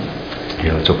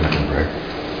Okay, let's open up in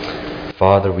prayer.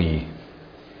 Father, we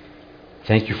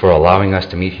thank you for allowing us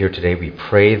to meet here today. We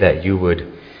pray that you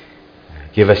would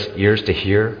give us ears to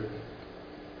hear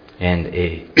and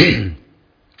a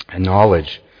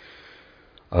knowledge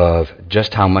of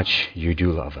just how much you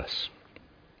do love us.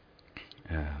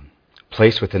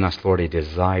 Place within us, Lord, a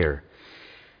desire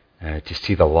to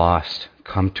see the lost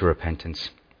come to repentance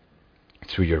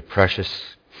through your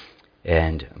precious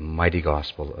and mighty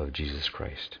gospel of Jesus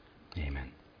Christ.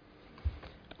 Amen.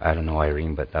 I don't know,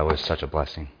 Irene, but that was such a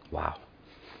blessing. Wow.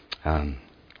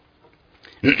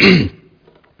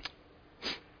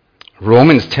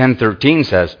 Romans 10:13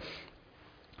 says,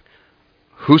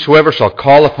 "Whosoever shall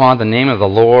call upon the name of the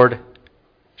Lord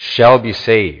shall be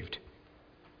saved.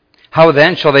 How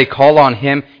then shall they call on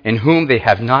him in whom they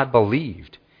have not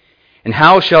believed? And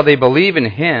how shall they believe in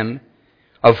him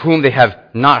of whom they have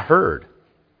not heard?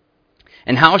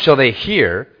 And how shall they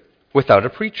hear without a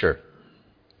preacher?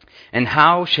 And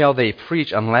how shall they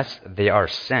preach unless they are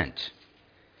sent?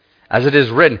 As it is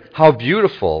written, how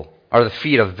beautiful are the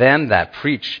feet of them that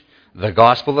preach the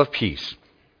gospel of peace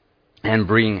and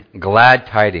bring glad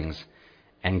tidings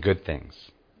and good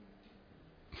things."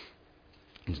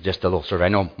 It's just a little survey. I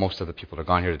know most of the people that are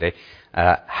gone here today.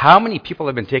 How many people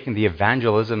have been taking the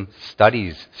evangelism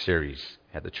studies series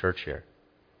at the church here?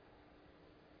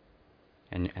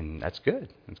 And that's good.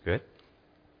 That's good.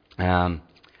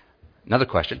 Another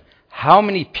question. How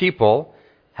many people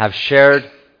have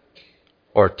shared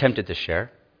or attempted to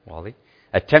share, Wally,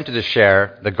 attempted to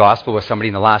share the gospel with somebody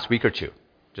in the last week or two?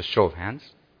 Just show of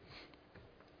hands.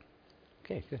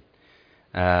 Okay, good.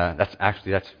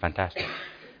 That's fantastic.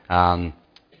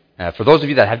 For those of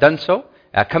you that have done so,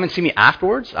 come and see me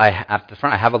afterwards. At the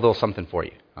front, I have a little something for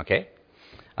you. Okay.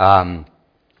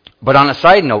 But on a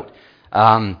side note,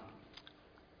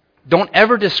 don't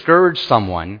ever discourage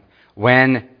someone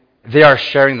when they are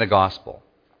sharing the gospel.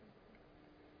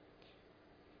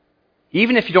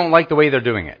 Even if you don't like the way they're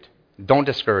doing it, don't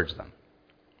discourage them.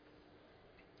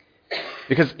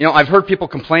 Because, I've heard people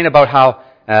complain about how,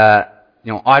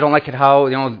 I don't like it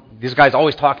how, this guy's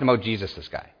always talking about Jesus, this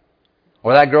guy.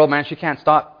 Or that girl, man, she can't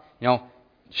stop,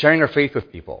 sharing her faith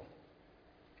with people.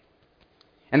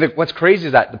 And what's crazy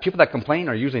is that the people that complain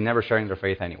are usually never sharing their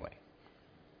faith anyway.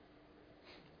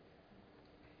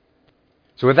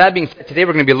 So with that being said, today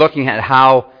we're going to be looking at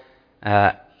how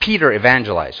Peter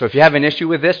evangelized. So if you have an issue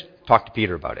with this, talk to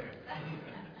Peter about it.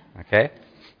 Okay?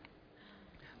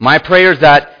 My prayer is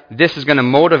that this is going to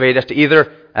motivate us to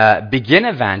either begin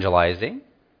evangelizing,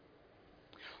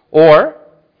 or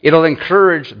it'll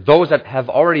encourage those that have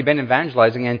already been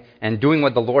evangelizing and doing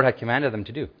what the Lord had commanded them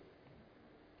to do.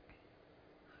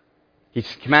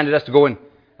 He's commanded us to go and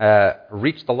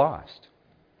reach the lost.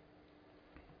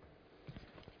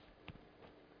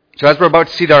 So as we're about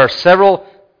to see, there are several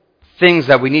things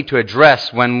that we need to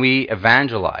address when we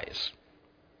evangelize.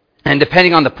 And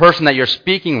depending on the person that you're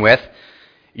speaking with,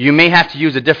 you may have to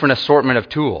use a different assortment of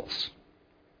tools.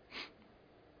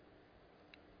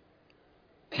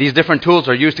 These different tools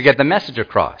are used to get the message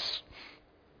across.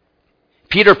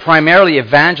 Peter primarily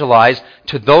evangelized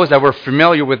to those that were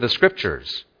familiar with the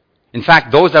Scriptures. In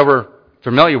fact, those that were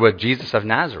familiar with Jesus of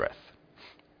Nazareth.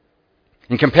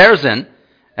 In comparison,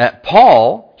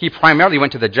 Paul, he primarily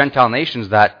went to the Gentile nations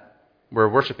that were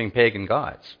worshiping pagan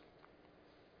gods.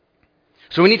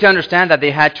 So we need to understand that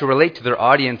they had to relate to their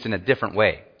audience in a different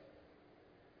way.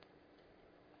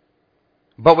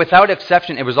 But without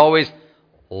exception, it was always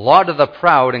law to the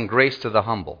proud and grace to the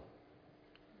humble.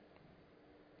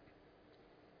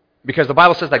 Because the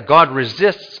Bible says that God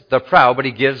resists the proud, but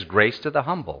he gives grace to the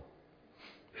humble.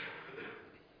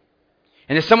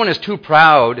 And if someone is too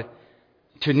proud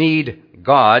to need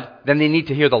God, then they need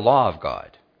to hear the law of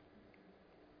God.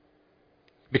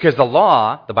 Because the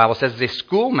law, the Bible says, is a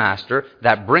schoolmaster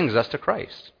that brings us to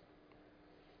Christ.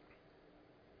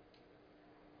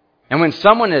 And when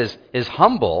someone is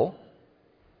humble,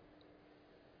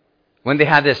 when they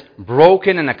have this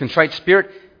broken and a contrite spirit,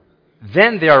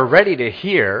 then they are ready to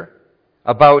hear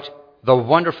about the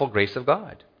wonderful grace of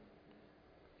God.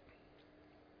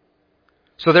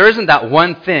 So there isn't that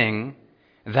one thing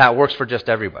that works for just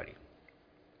everybody.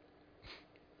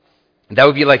 That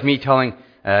would be like me telling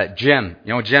Jim,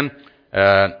 Jim,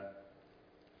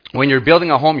 when you're building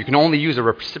a home, you can only use a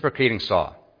reciprocating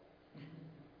saw.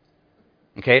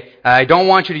 Okay? I don't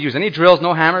want you to use any drills,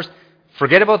 no hammers.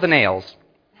 Forget about the nails.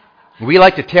 We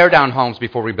like to tear down homes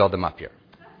before we build them up here.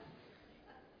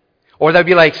 Or that would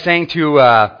be like saying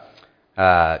to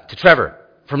Trevor,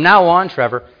 from now on,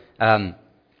 Trevor,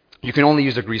 you can only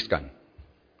use a grease gun.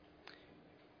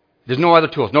 There's no other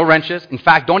tools, no wrenches. In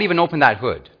fact, don't even open that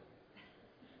hood.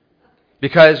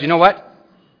 Because you know what?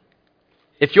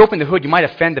 If you open the hood, you might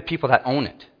offend the people that own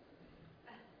it.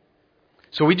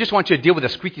 So we just want you to deal with the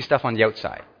squeaky stuff on the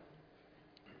outside.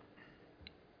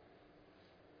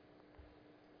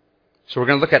 So we're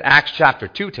going to look at Acts chapter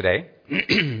 2 today.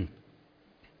 In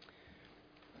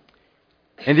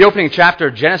the opening chapter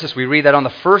of Genesis, we read that on the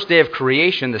first day of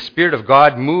creation, the Spirit of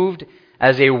God moved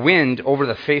as a wind over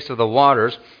the face of the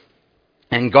waters.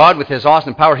 And God, with His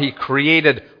awesome power, He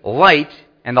created light,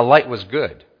 and the light was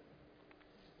good.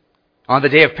 On the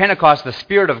day of Pentecost, the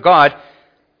Spirit of God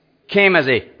came as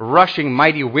a rushing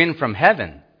mighty wind from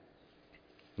heaven.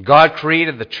 God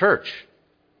created the church,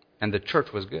 and the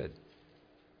church was good.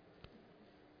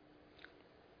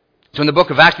 So in the book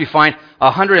of Acts, we find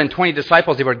 120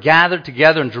 disciples. They were gathered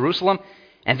together in Jerusalem,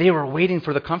 and they were waiting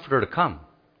for the Comforter to come.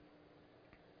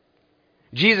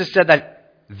 Jesus said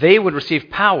that they would receive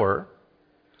power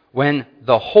when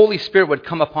the Holy Spirit would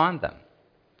come upon them.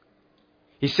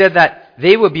 He said that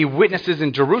they would be witnesses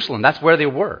in Jerusalem. That's where they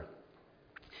were.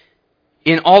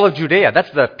 In all of Judea.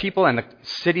 That's the people and the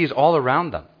cities all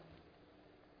around them.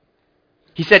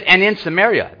 He said, and in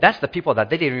Samaria. That's the people that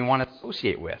they didn't even want to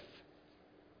associate with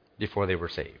before they were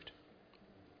saved.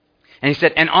 And he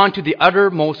said, and on to the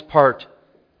uttermost part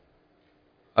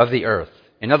of the earth.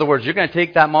 In other words, you're going to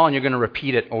take that mall and you're going to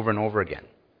repeat it over and over again.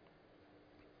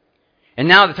 And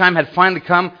now the time had finally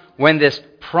come when this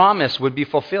promise would be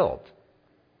fulfilled.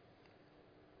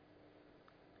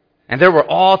 And there were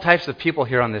all types of people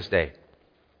here on this day.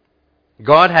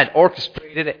 God had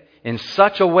orchestrated it in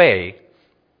such a way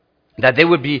that they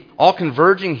would be all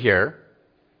converging here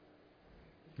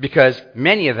because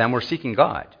many of them were seeking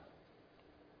God.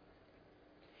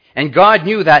 And God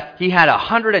knew that He had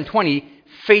 120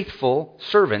 faithful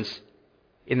servants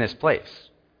in this place.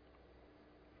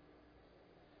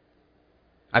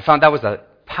 I found that was a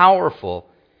powerful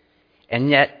and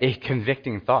yet a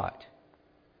convicting thought.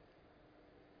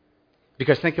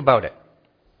 Because think about it.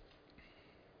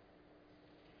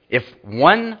 If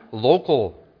one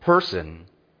local person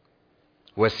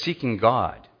was seeking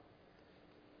God,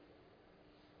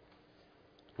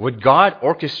 would God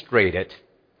orchestrate it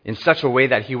in such a way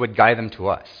that He would guide them to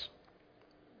us?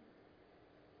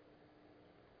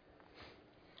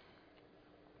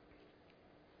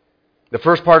 The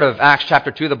first part of Acts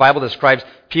chapter 2, the Bible describes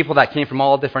people that came from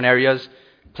all different areas,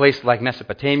 places like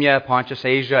Mesopotamia, Pontus,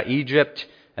 Asia, Egypt,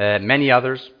 many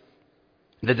others.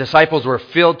 The disciples were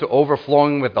filled to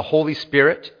overflowing with the Holy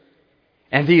Spirit,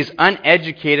 and these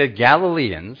uneducated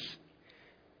Galileans,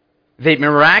 they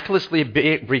miraculously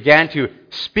began to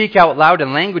speak out loud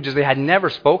in languages they had never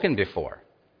spoken before.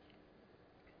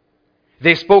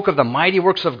 They spoke of the mighty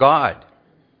works of God,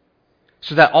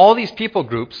 so that all these people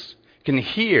groups can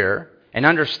hear and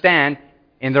understand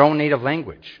in their own native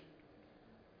language.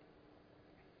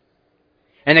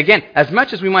 And again, as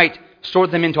much as we might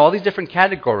sort them into all these different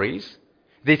categories,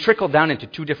 they trickle down into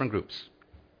two different groups.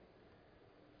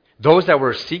 Those that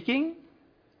were seeking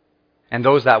and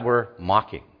those that were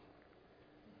mocking.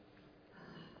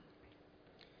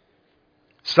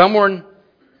 Some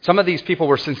of these people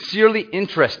were sincerely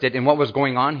interested in what was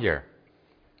going on here.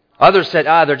 Others said,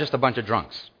 they're just a bunch of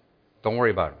drunks. Don't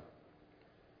worry about them.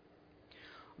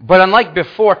 But unlike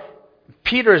before,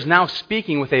 Peter is now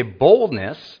speaking with a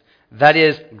boldness that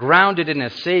is grounded in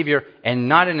his Savior and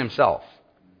not in himself.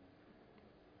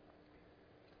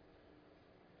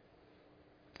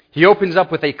 He opens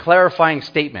up with a clarifying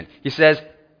statement. He says,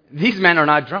 these men are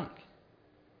not drunk.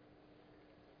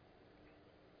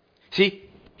 See,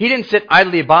 he didn't sit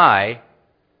idly by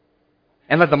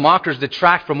and let the mockers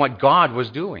detract from what God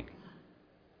was doing.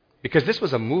 Because this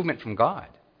was a movement from God.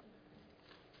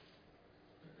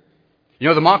 You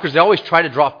know, the mockers, they always try to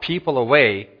draw people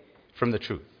away from the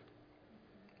truth.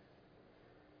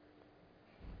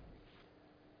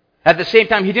 At the same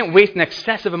time, he didn't waste an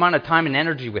excessive amount of time and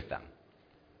energy with them.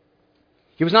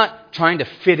 He was not trying to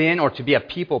fit in or to be a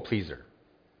people pleaser.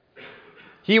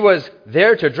 He was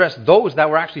there to address those that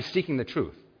were actually seeking the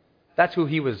truth. That's who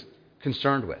he was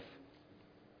concerned with.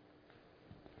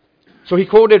 So he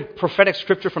quoted prophetic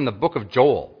scripture from the book of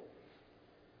Joel.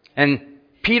 And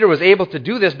Peter was able to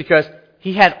do this because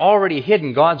he had already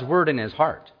hidden God's word in his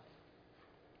heart.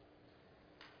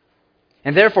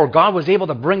 And therefore, God was able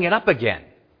to bring it up again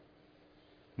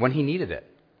when he needed it.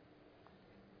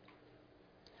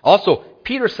 Also,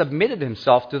 Peter submitted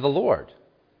himself to the Lord.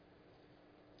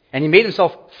 And he made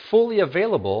himself fully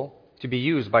available to be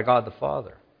used by God the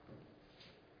Father.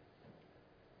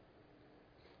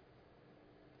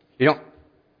 You know,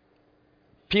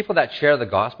 people that share the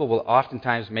gospel will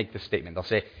oftentimes make this statement. They'll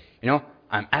say,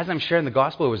 as I'm sharing the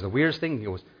gospel, it was the weirdest thing. It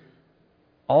was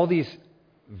all these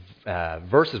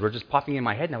verses were just popping in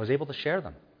my head and I was able to share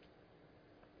them.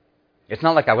 It's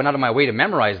not like I went out of my way to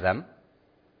memorize them,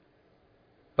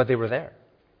 but they were there.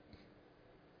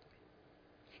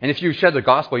 And if you share the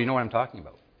gospel, you know what I'm talking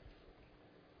about.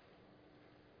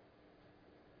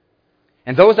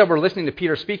 And those that were listening to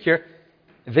Peter speak here,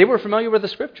 they were familiar with the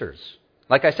Scriptures.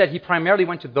 Like I said, he primarily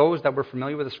went to those that were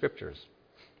familiar with the Scriptures.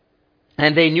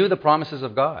 And they knew the promises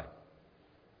of God.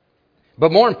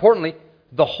 But more importantly,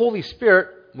 the Holy Spirit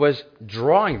was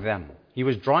drawing them. He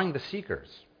was drawing the seekers.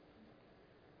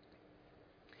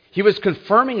 He was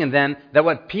confirming in them that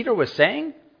what Peter was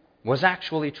saying was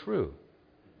actually true.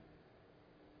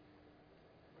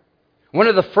 One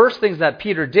of the first things that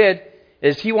Peter did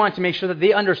is he wanted to make sure that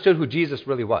they understood who Jesus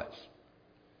really was.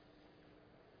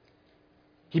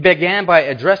 He began by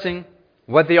addressing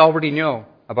what they already know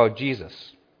about Jesus.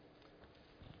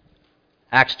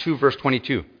 Acts 2, verse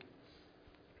 22.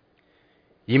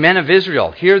 Ye men of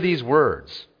Israel, hear these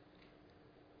words.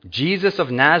 Jesus of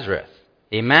Nazareth,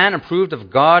 a man approved of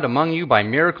God among you by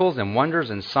miracles and wonders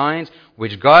and signs,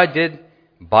 which God did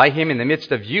by him in the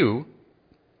midst of you,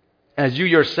 as you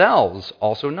yourselves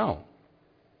also know.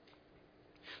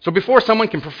 So before someone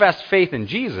can profess faith in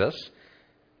Jesus,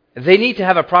 they need to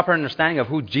have a proper understanding of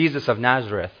who Jesus of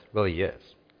Nazareth really is.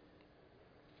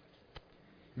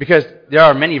 Because there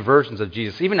are many versions of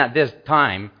Jesus. Even at this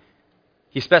time,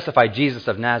 he specified Jesus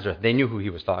of Nazareth. They knew who he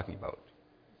was talking about.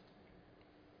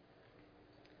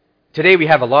 Today we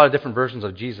have a lot of different versions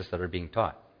of Jesus that are being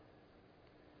taught.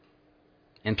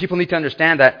 And people need to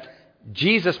understand that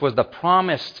Jesus was the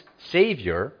promised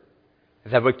Savior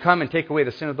that would come and take away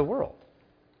the sin of the world.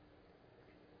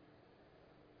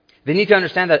 They need to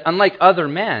understand that unlike other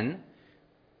men,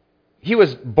 he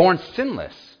was born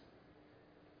sinless,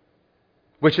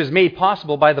 which is made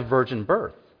possible by the virgin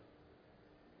birth.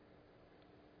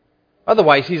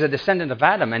 Otherwise, he's a descendant of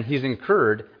Adam and he's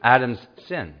incurred Adam's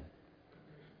sin.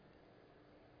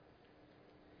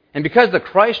 And because the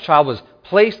Christ child was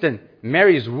placed in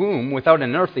Mary's womb without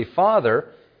an earthly father,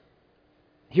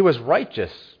 he was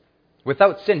righteous,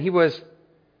 without sin. He was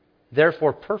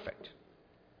therefore perfect.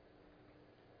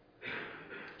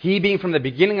 He, being from the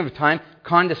beginning of time,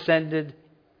 condescended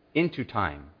into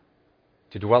time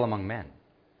to dwell among men.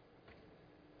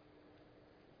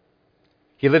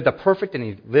 He lived a perfect and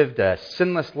he lived a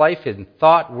sinless life in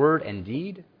thought, word, and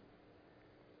deed.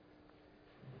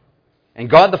 And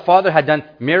God the Father had done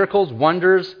miracles,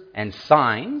 wonders, and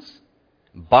signs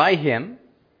by him,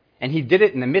 and he did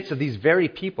it in the midst of these very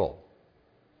people.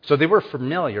 So they were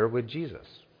familiar with Jesus.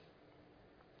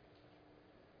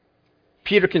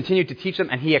 Peter continued to teach them,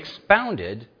 and he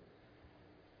expounded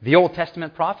the Old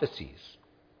Testament prophecies,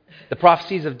 the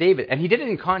prophecies of David. And he did it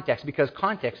in context because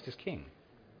context is king.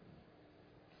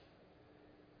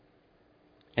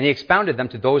 And he expounded them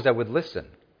to those that would listen.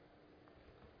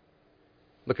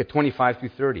 Look at 25 through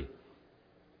 30.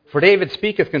 For David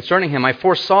speaketh concerning him, I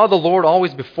foresaw the Lord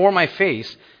always before my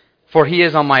face, for he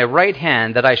is on my right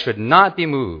hand, that I should not be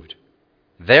moved.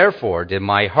 Therefore did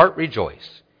my heart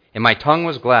rejoice, and my tongue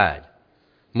was glad.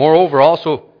 Moreover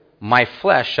also my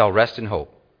flesh shall rest in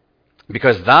hope.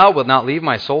 Because thou wilt not leave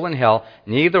my soul in hell,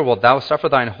 neither wilt thou suffer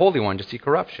thine Holy One to see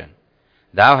corruption.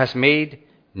 Thou hast made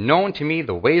known to me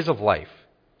the ways of life.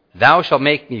 Thou shalt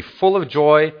make me full of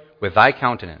joy with thy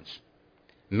countenance.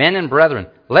 Men and brethren,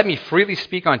 let me freely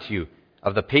speak unto you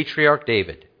of the patriarch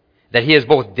David, that he is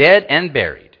both dead and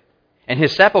buried, and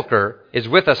his sepulchre is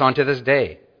with us unto this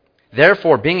day.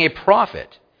 Therefore, being a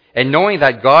prophet, and knowing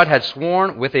that God had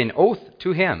sworn with an oath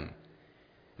to him,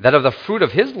 that of the fruit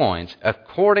of his loins,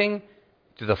 according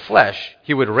to the flesh,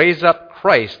 he would raise up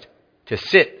Christ to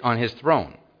sit on his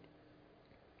throne.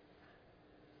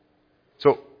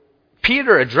 So,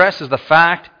 Peter addresses the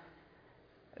fact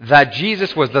that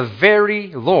Jesus was the very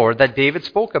Lord that David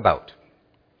spoke about.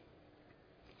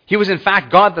 He was in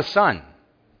fact God the Son.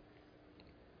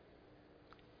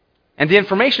 And the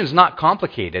information is not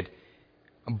complicated,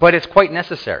 but it's quite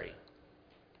necessary.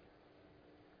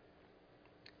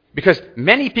 Because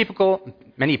many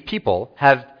people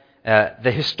have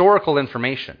the historical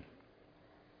information.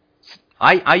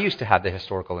 I used to have the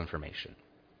historical information.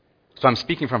 So I'm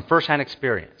speaking from first-hand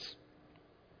experience.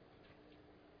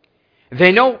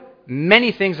 They know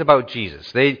many things about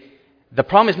Jesus. The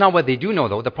problem is not what they do know,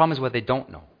 though. The problem is what they don't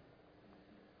know.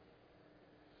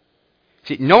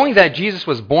 See, knowing that Jesus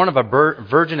was born of a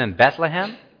virgin in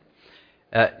Bethlehem,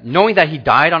 knowing that he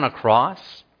died on a cross,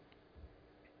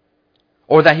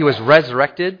 or that he was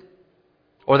resurrected,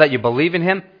 or that you believe in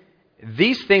him,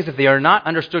 these things, if they are not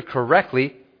understood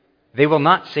correctly, they will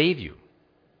not save you.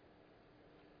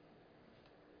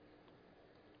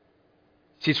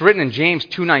 See, it's written in James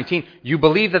 2:19, you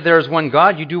believe that there is one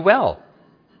God, you do well.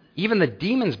 Even the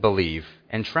demons believe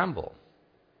and tremble.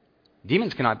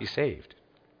 Demons cannot be saved.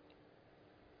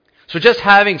 So just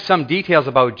having some details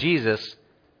about Jesus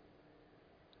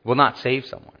will not save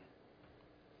someone.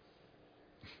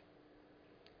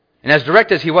 And as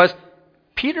direct as he was,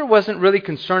 Peter wasn't really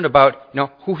concerned about,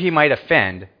 who he might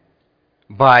offend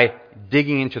by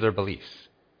digging into their beliefs.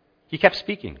 He kept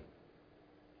speaking.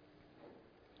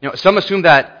 Some assume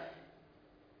that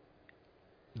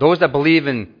those that believe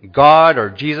in God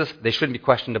or Jesus, they shouldn't be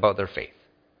questioned about their faith.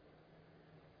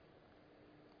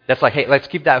 That's like, hey, let's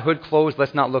keep that hood closed.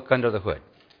 Let's not look under the hood.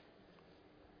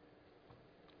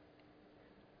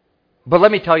 But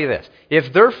let me tell you this.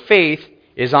 If their faith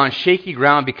is on shaky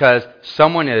ground because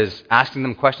someone is asking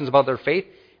them questions about their faith,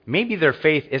 maybe their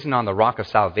faith isn't on the rock of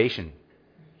salvation.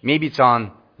 Maybe it's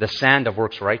on the sand of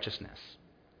works righteousness.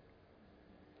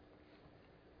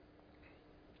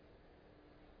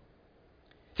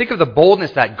 Think of the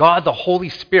boldness that God, the Holy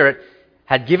Spirit,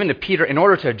 had given to Peter in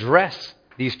order to address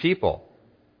these people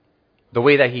the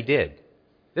way that he did.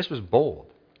 This was bold.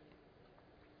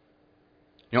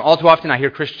 All too often I hear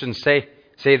Christians say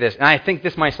this, and I think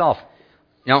this myself.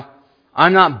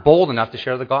 I'm not bold enough to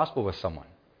share the gospel with someone.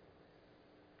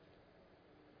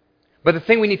 But the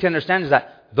thing we need to understand is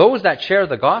that those that share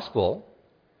the gospel,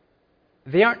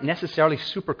 they aren't necessarily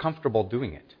super comfortable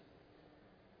doing it.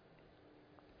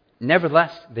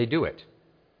 Nevertheless, they do it.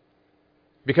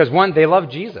 Because one, they love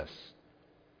Jesus.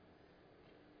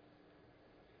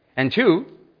 And two,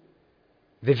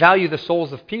 they value the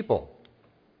souls of people.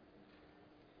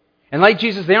 And like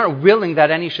Jesus, they aren't willing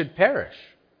that any should perish.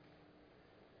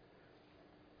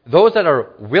 Those that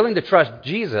are willing to trust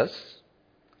Jesus,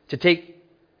 to take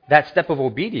that step of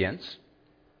obedience,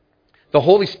 the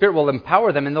Holy Spirit will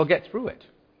empower them and they'll get through it.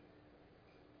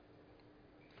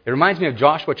 It reminds me of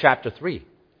Joshua chapter 3.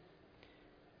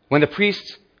 When the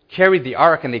priests carried the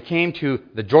ark and they came to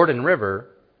the Jordan River,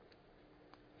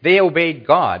 they obeyed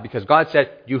God because God said,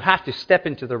 you have to step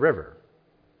into the river.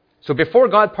 So before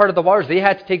God parted the waters, they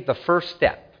had to take the first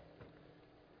step.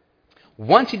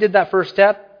 Once he did that first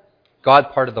step,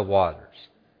 God parted the waters.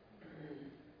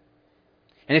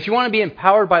 And if you want to be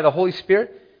empowered by the Holy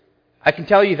Spirit, I can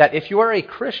tell you that if you are a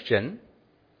Christian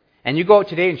and you go out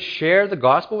today and share the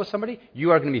gospel with somebody,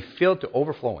 you are going to be filled to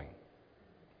overflowing.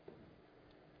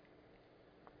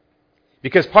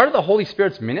 Because part of the Holy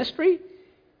Spirit's ministry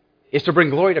is to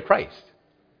bring glory to Christ.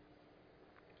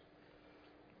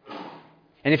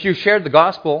 And if you shared the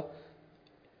gospel,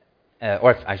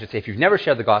 or I should say if you've never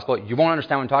shared the gospel, you won't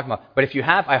understand what I'm talking about. But if you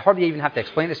have, I hardly even have to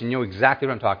explain this and you know exactly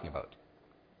what I'm talking about.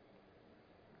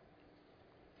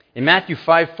 In Matthew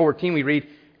 5:14 we read,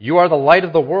 you are the light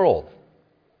of the world.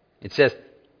 It says,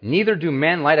 neither do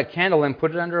men light a candle and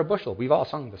put it under a bushel. We've all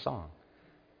sung the song.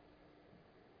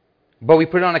 But we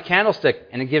put it on a candlestick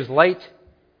and it gives light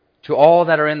to all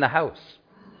that are in the house.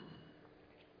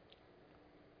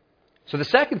 So the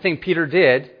second thing Peter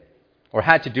did, or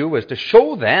had to do, was to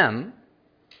show them,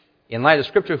 in light of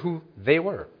Scripture, who they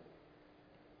were.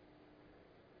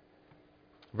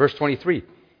 Verse 23,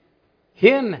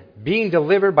 him being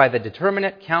delivered by the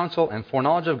determinate counsel and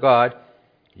foreknowledge of God,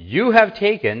 you have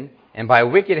taken, and by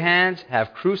wicked hands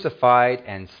have crucified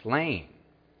and slain.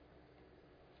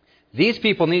 These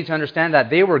people need to understand that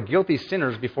they were guilty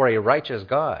sinners before a righteous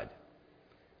God.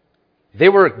 They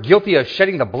were guilty of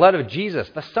shedding the blood of Jesus,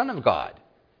 the Son of God.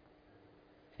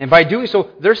 And by doing so,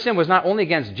 their sin was not only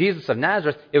against Jesus of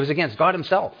Nazareth, it was against God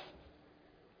himself.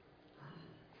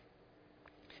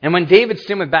 And when David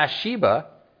sinned with Bathsheba,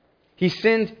 he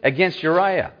sinned against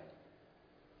Uriah.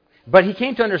 But he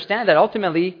came to understand that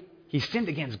ultimately he sinned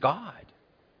against God.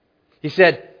 He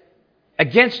said,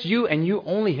 against you and you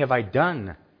only have I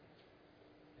done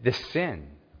this sin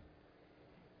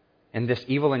and this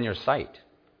evil in your sight.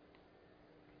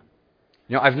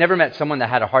 I've never met someone that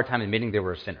had a hard time admitting they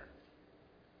were a sinner.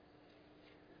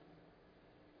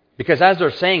 Because as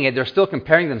they're saying it, they're still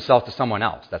comparing themselves to someone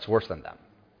else that's worse than them.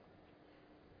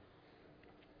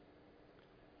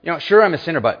 Sure, I'm a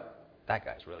sinner, but that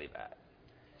guy's really bad.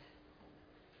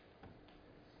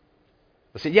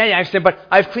 They'll say, yeah, I've sinned, but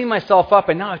I've cleaned myself up,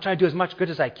 and now I'm trying to do as much good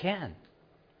as I can.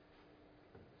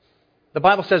 The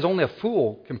Bible says only a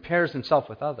fool compares himself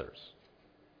with others.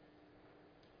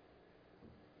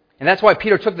 And that's why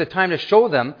Peter took the time to show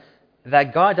them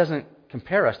that God doesn't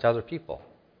compare us to other people.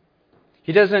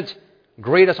 He doesn't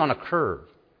grade us on a curve.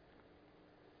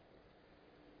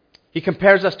 He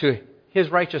compares us to his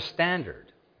righteous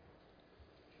standard.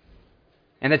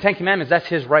 And the Ten Commandments, that's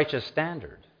his righteous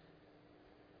standard.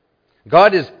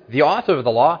 God is the author of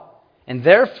the law, and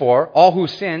therefore all who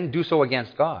sin do so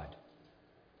against God.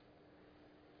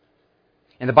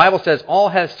 And the Bible says all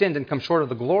have sinned and come short of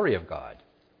the glory of God.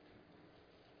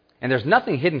 And there's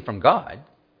nothing hidden from God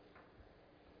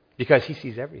because He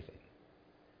sees everything.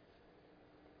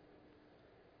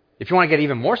 If you want to get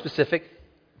even more specific,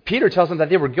 Peter tells them that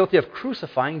they were guilty of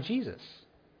crucifying Jesus.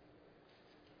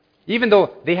 Even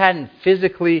though they hadn't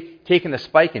physically taken the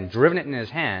spike and driven it in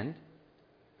His hand,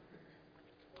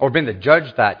 or been the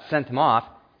judge that sent Him off,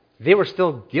 they were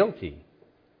still guilty.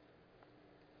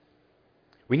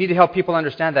 We need to help people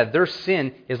understand that their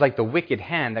sin is like the wicked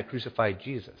hand that crucified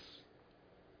Jesus.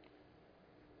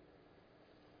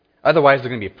 Otherwise, they're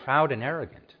going to be proud and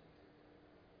arrogant,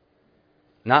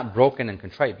 not broken and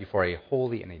contrite before a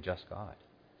holy and a just God.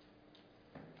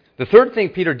 The third thing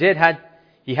Peter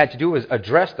he had to do was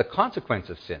address the consequence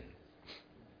of sin.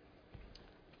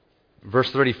 Verse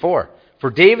 34, "For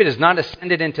David is not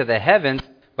ascended into the heavens,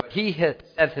 but he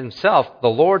said himself, the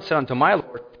Lord said unto my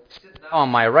Lord, sit thou on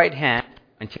my right hand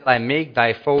until I make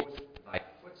thy foes thy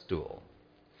footstool."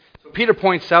 So Peter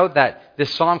points out that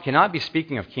this psalm cannot be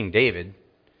speaking of King David,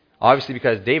 obviously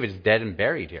because David is dead and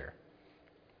buried here.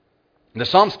 The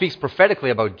psalm speaks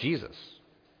prophetically about Jesus.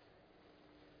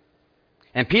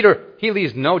 And Peter, he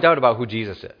leaves no doubt about who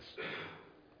Jesus is.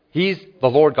 He's the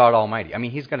Lord God Almighty. I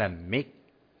mean, He's going to make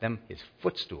them His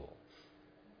footstool.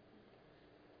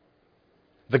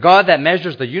 The God that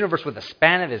measures the universe with the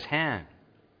span of His hand.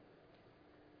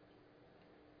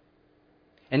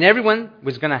 And everyone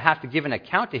was going to have to give an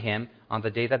account to Him on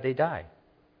the day that they die.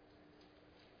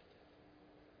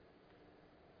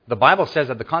 The Bible says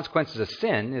that the consequences of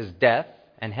sin is death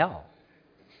and hell.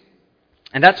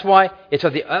 And that's why it's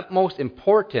of the utmost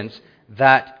importance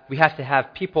that we have to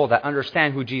have people that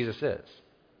understand who Jesus is.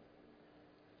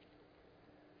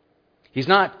 He's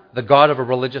not the God of a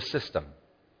religious system.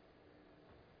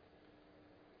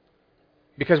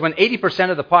 Because when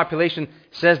 80% of the population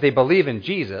says they believe in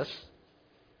Jesus,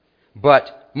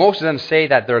 but most of them say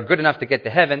that they're good enough to get to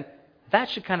heaven, that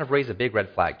should kind of raise a big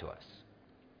red flag to us.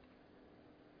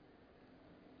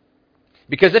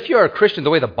 Because if you're a Christian the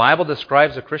way the Bible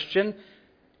describes a Christian,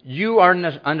 you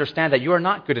understand that you are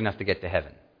not good enough to get to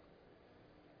heaven.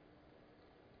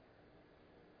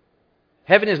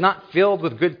 Heaven is not filled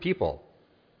with good people.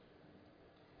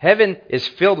 Heaven is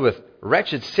filled with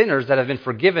wretched sinners that have been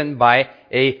forgiven by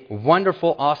a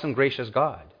wonderful, awesome, gracious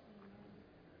God.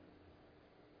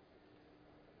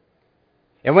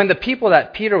 And when the people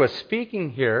that Peter was speaking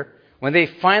here, when they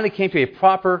finally came to a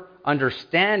proper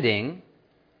understanding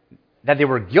that they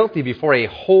were guilty before a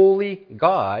holy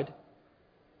God,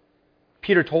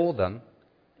 Peter told them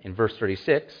in verse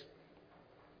 36,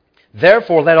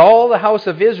 "Therefore let all the house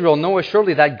of Israel know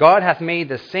assuredly that God hath made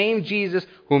the same Jesus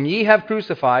whom ye have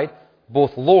crucified,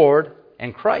 both Lord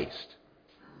and Christ."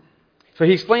 So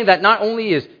he explained that not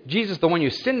only is Jesus the one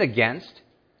you sinned against,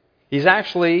 He's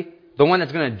actually the one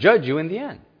that's going to judge you in the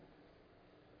end.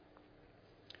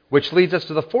 Which leads us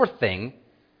to the fourth thing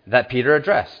that Peter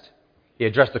addressed. He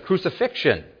addressed the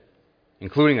crucifixion,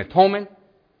 including atonement,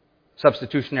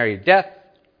 substitutionary death,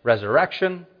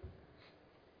 resurrection.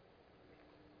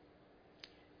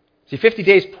 See, 50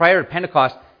 days prior to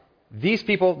Pentecost, these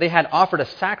people, they had offered a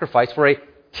sacrifice for a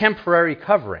temporary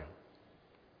covering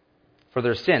for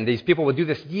their sin. These people would do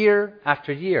this year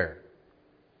after year.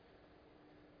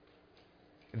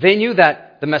 They knew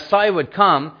that the Messiah would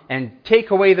come and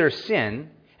take away their sin,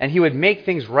 and He would make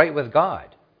things right with God.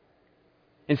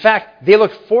 In fact, they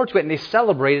looked forward to it and they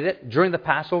celebrated it during the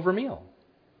Passover meal.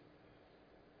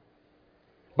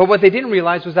 But what they didn't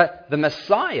realize was that the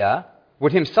Messiah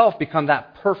would Himself become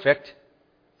that perfect,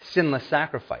 sinless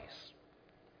sacrifice.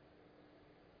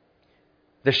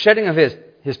 The shedding of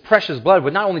His precious blood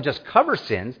would not only just cover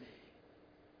sins,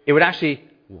 it would actually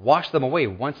wash them away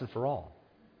once and for all.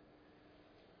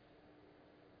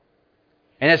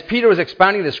 And as Peter was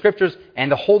expounding the Scriptures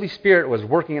and the Holy Spirit was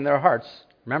working in their hearts,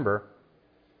 remember,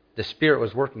 the Spirit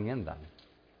was working in them,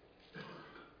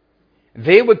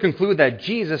 they would conclude that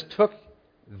Jesus took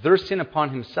their sin upon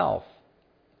Himself,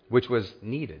 which was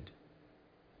needed.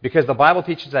 Because the Bible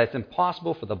teaches that it's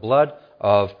impossible for the blood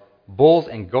of bulls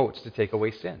and goats to take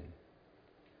away sin.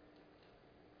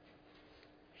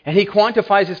 And he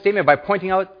quantifies his statement by pointing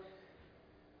out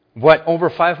what over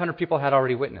 500 people had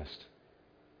already witnessed: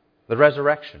 the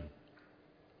resurrection.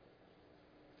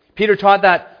 Peter taught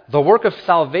that the work of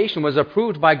salvation was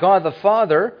approved by God the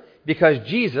Father because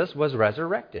Jesus was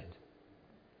resurrected.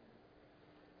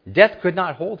 Death could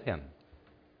not hold Him.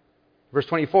 Verse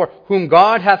 24, "Whom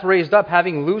God hath raised up,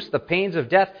 having loosed the pains of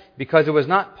death, because it was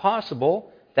not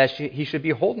possible that He should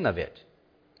be holden of it."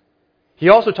 He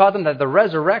also taught them that the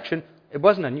resurrection it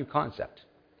wasn't a new concept.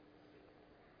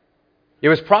 It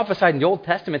was prophesied in the Old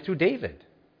Testament through David.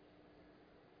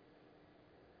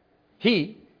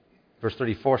 He, verse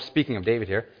 34, speaking of David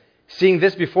here, seeing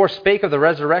this before, spake of the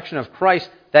resurrection of Christ,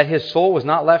 that his soul was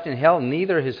not left in hell,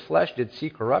 neither his flesh did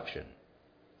see corruption.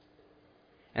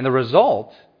 And the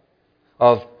result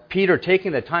of Peter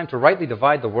taking the time to rightly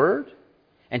divide the word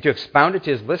and to expound it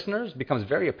to his listeners becomes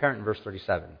very apparent in verse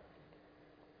 37.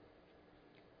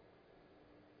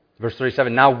 Verse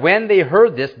 37, now when they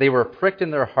heard this, they were pricked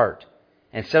in their heart,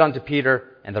 and said unto Peter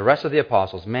and the rest of the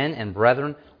apostles, men and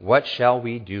brethren, what shall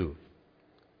we do?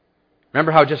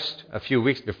 Remember how just a few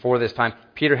weeks before this time,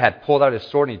 Peter had pulled out his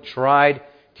sword and he tried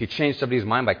to change somebody's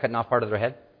mind by cutting off part of their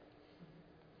head?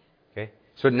 Okay.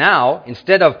 So now,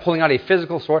 instead of pulling out a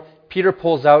physical sword, Peter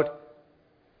pulls out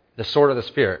the sword of the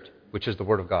Spirit, which is the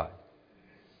Word of God.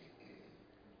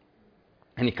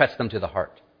 And he cuts them to the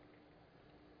heart.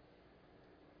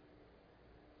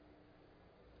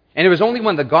 And it was only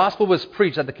when the gospel was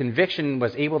preached that the conviction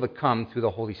was able to come through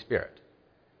the Holy Spirit.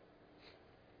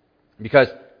 Because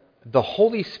the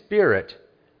Holy Spirit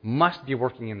must be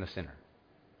working in the sinner.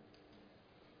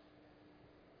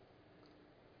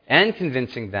 And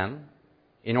convincing them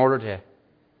in order to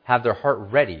have their heart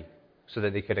ready so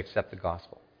that they could accept the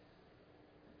gospel.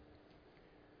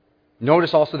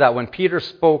 Notice also that when Peter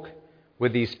spoke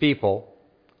with these people,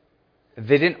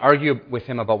 they didn't argue with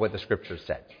him about what the Scriptures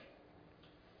said.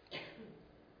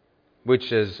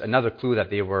 Which is another clue that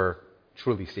they were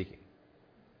truly seeking.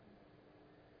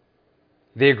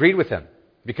 They agreed with him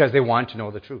because they wanted to know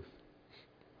the truth.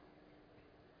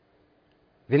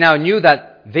 They now knew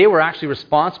that they were actually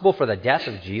responsible for the death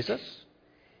of Jesus,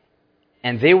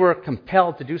 and they were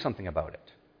compelled to do something about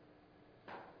it.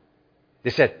 They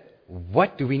said,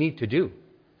 what do we need to do?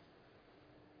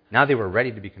 Now they were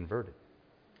ready to be converted.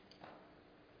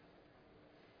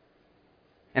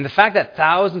 And the fact that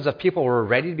thousands of people were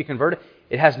ready to be converted,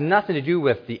 it has nothing to do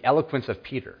with the eloquence of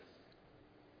Peter.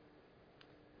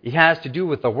 It has to do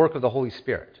with the work of the Holy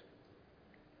Spirit.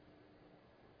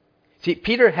 See,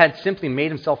 Peter had simply made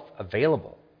himself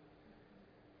available.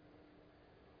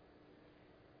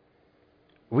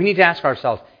 We need to ask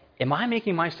ourselves, am I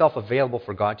making myself available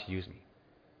for God to use me?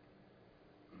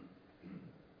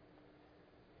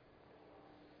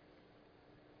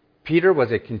 Peter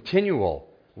was a continual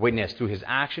witness through his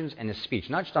actions and his speech,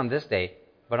 not just on this day,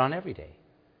 but on every day.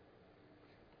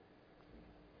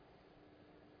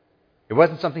 It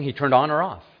wasn't something he turned on or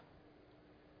off.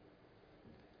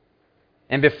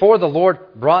 And before the Lord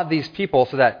brought these people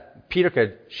so that Peter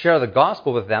could share the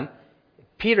gospel with them,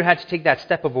 Peter had to take that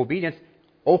step of obedience,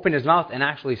 open his mouth, and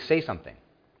actually say something.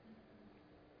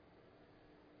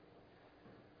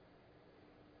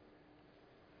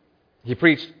 He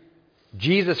preached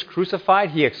Jesus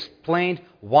crucified. He explained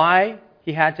why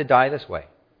he had to die this way.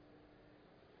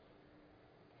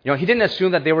 You know, he didn't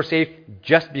assume that they were saved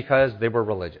just because they were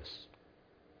religious.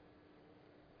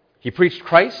 He preached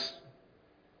Christ.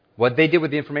 What they did with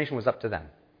the information was up to them.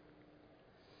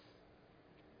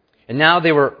 And now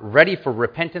they were ready for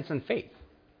repentance and faith,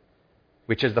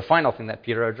 which is the final thing that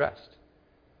Peter addressed.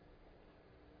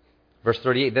 Verse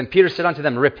 38, then Peter said unto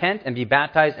them, repent and be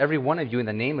baptized every one of you in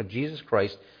the name of Jesus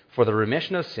Christ for the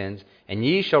remission of sins, and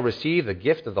ye shall receive the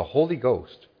gift of the Holy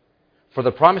Ghost. For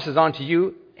the promise is unto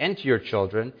you and to your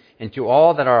children, and to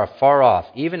all that are afar off,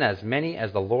 even as many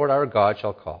as the Lord our God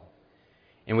shall call.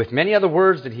 And with many other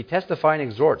words did he testify and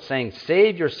exhort, saying,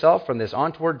 save yourself from this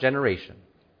untoward generation.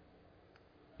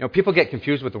 You know, people get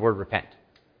confused with the word repent.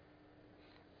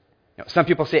 You know, some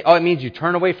people say, oh, it means you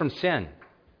turn away from sin.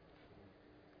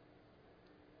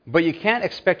 But you can't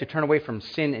expect to turn away from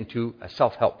sin into a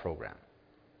self-help program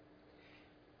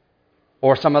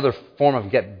or some other form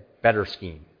of get-better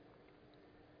scheme.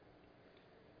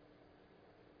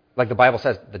 Like the Bible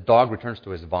says, the dog returns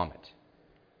to his vomit.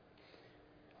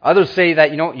 Others say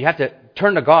that, you have to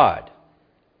turn to God.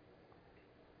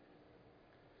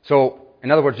 So,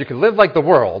 in other words, you can live like the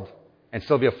world and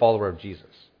still be a follower of Jesus.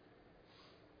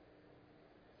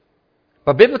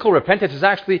 But biblical repentance is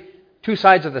actually two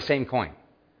sides of the same coin.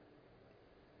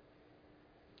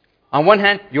 On one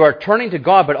hand, you are turning to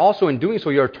God, but also in doing so,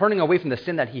 you are turning away from the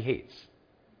sin that He hates.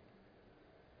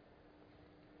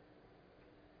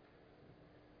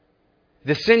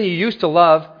 The sin you used to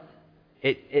love,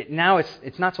 now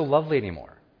it's not so lovely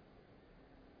anymore.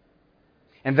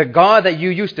 And the God that you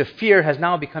used to fear has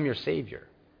now become your Savior.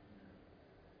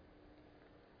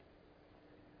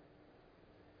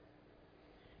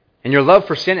 And your love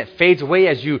for sin, it fades away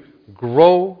as you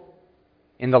grow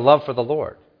in the love for the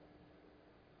Lord.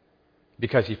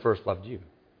 Because He first loved you.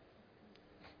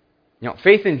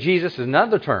 Faith in Jesus is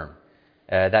another term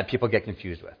that people get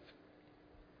confused with.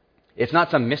 It's not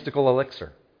some mystical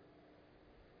elixir.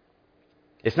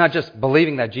 It's not just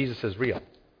believing that Jesus is real.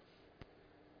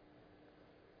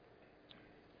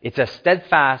 It's a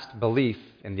steadfast belief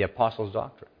in the apostles'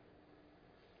 doctrine.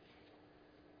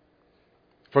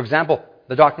 For example,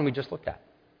 the doctrine we just looked at.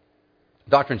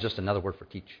 Doctrine is just another word for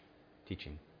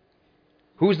teaching.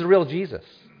 Who's the real Jesus?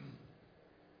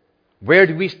 Where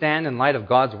do we stand in light of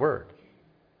God's Word?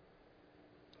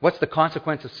 What's the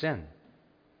consequence of sin?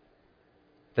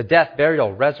 The death,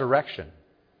 burial, resurrection.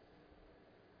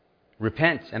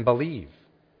 Repent and believe.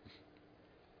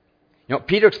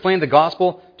 Peter explained the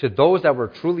gospel to those that were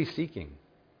truly seeking.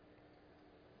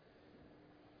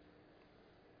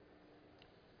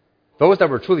 Those that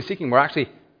were truly seeking were actually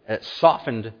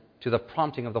softened to the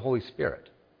prompting of the Holy Spirit.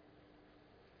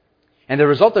 And the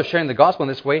result of sharing the gospel in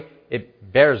this way,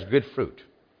 it bears good fruit.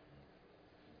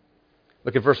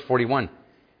 Look at verse 41.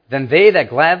 Then they that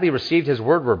gladly received his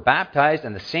word were baptized,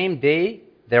 and the same day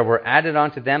there were added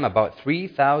unto them about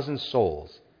 3,000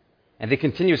 souls. And they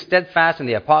continued steadfast in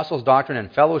the apostles' doctrine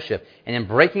and fellowship, and in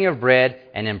breaking of bread,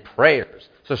 and in prayers.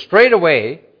 So straight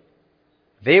away,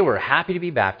 they were happy to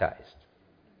be baptized.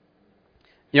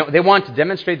 They wanted to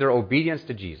demonstrate their obedience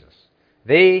to Jesus.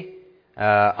 They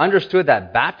understood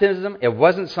that baptism, it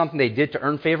wasn't something they did to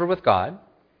earn favor with God.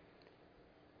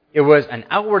 It was an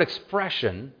outward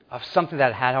expression of something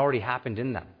that had already happened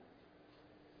in them.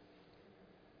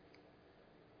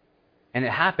 And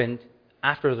it happened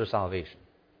after their salvation.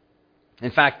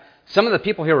 In fact, some of the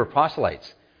people here were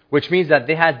proselytes, which means that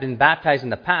they had been baptized in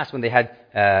the past when they had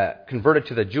converted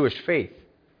to the Jewish faith.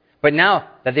 But now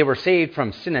that they were saved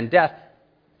from sin and death,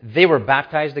 they were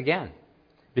baptized again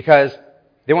because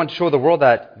they wanted to show the world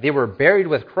that they were buried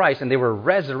with Christ and they were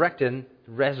resurrected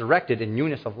in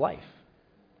newness of life.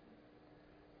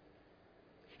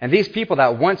 And these people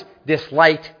that once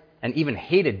disliked and even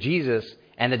hated Jesus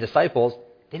and the disciples,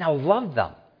 they now loved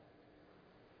them.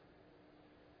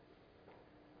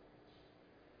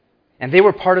 And they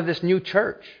were part of this new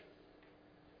church.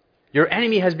 Your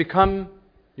enemy has become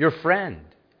your friend.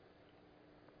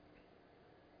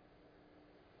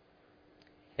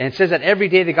 And it says that every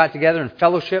day they got together in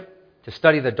fellowship to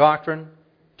study the doctrine,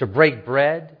 to break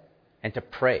bread, and to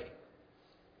pray.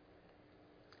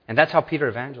 And that's how Peter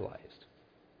evangelized.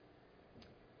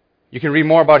 You can read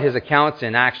more about his accounts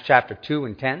in Acts chapter 2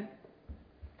 and 10.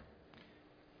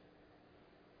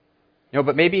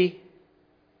 But maybe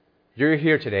you're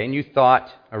here today and you thought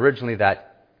originally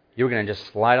that you were going to just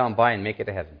slide on by and make it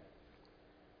to heaven.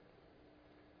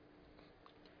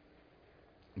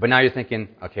 But now you're thinking,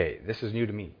 okay, this is new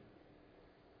to me.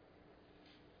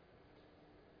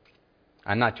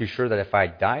 I'm not too sure that if I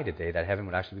die today that heaven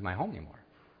would actually be my home anymore.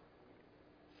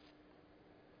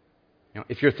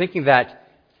 If you're thinking that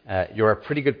you're a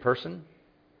pretty good person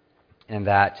and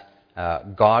that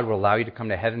God will allow you to come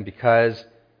to heaven because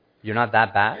you're not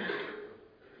that bad,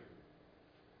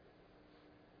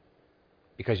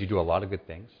 because you do a lot of good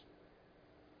things.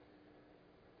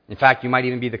 In fact, you might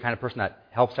even be the kind of person that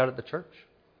helps out at the church.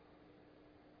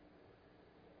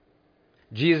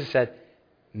 Jesus said,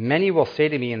 "Many will say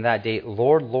to me in that day,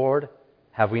 Lord, Lord,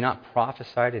 have we not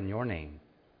prophesied in your name?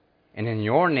 And in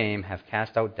your name have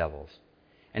cast out devils?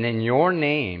 And in your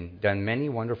name done many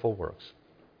wonderful works?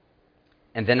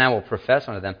 And then I will profess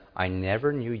unto them, I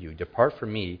never knew you. Depart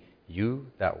from me, you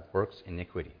that works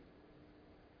iniquity."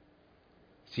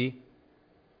 See,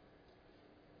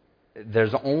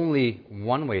 there's only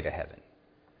one way to heaven.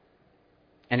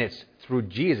 And it's through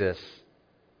Jesus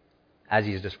as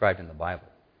he is described in the Bible.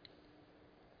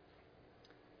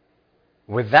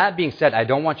 With that being said, I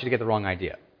don't want you to get the wrong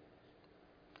idea.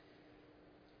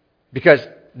 Because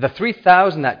the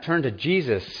 3,000 that turned to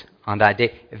Jesus on that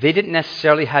day, they didn't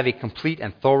necessarily have a complete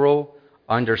and thorough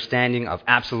understanding of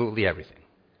absolutely everything.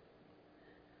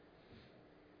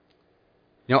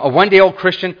 A one-day-old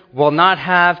Christian will not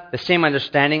have the same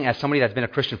understanding as somebody that's been a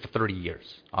Christian for 30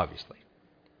 years, obviously.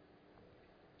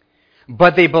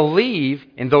 But they believe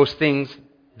in those things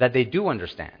that they do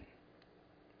understand.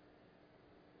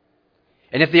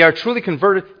 And if they are truly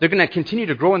converted, they're going to continue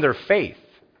to grow in their faith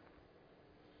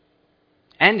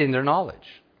and in their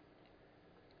knowledge.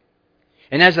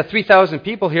 And as the 3,000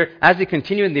 people here, as they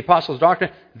continue in the apostles'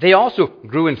 doctrine, they also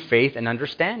grew in faith and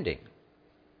understanding.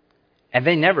 And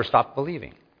they never stopped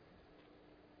believing.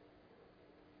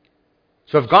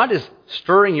 So if God is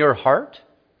stirring your heart,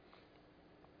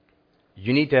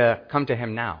 you need to come to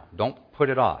him now. Don't put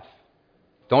it off.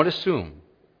 Don't assume.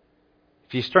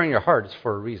 If he's stirring your heart, it's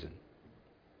for a reason.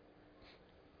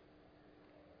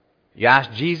 You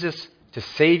ask Jesus to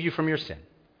save you from your sin.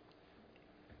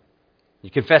 You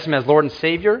confess Him as Lord and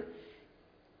Savior,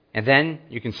 and then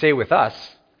you can say with us,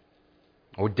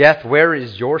 O death, where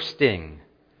is your sting?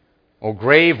 O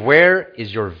grave, where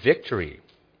is your victory?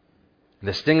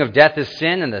 The sting of death is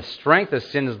sin, and the strength of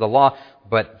sin is the law.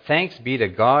 But thanks be to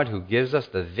God who gives us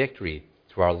the victory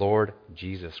through our Lord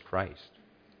Jesus Christ.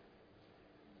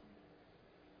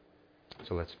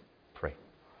 So let's pray.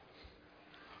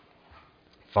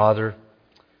 Father,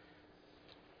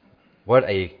 what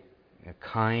a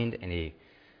kind and a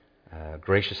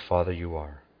gracious Father you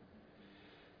are.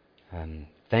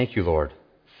 Thank you, Lord,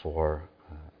 for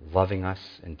loving us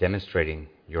and demonstrating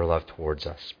your love towards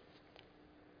us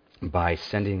by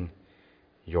sending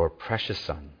your precious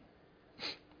Son,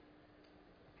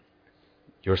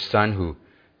 your Son who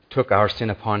took our sin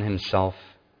upon himself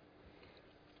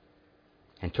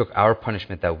and took our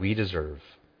punishment that we deserve.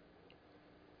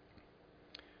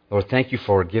 Lord, thank you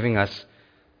for giving us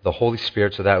the Holy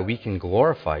Spirit so that we can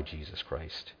glorify Jesus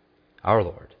Christ, our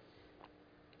Lord.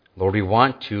 Lord, we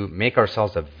want to make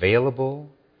ourselves available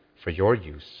for your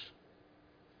use.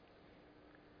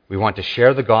 We want to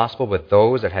share the gospel with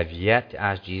those that have yet to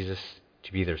ask Jesus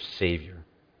to be their Savior.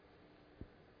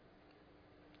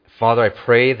 Father, I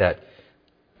pray that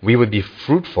we would be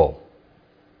fruitful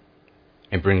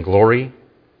and bring glory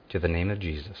to the name of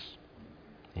Jesus.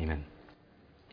 Amen.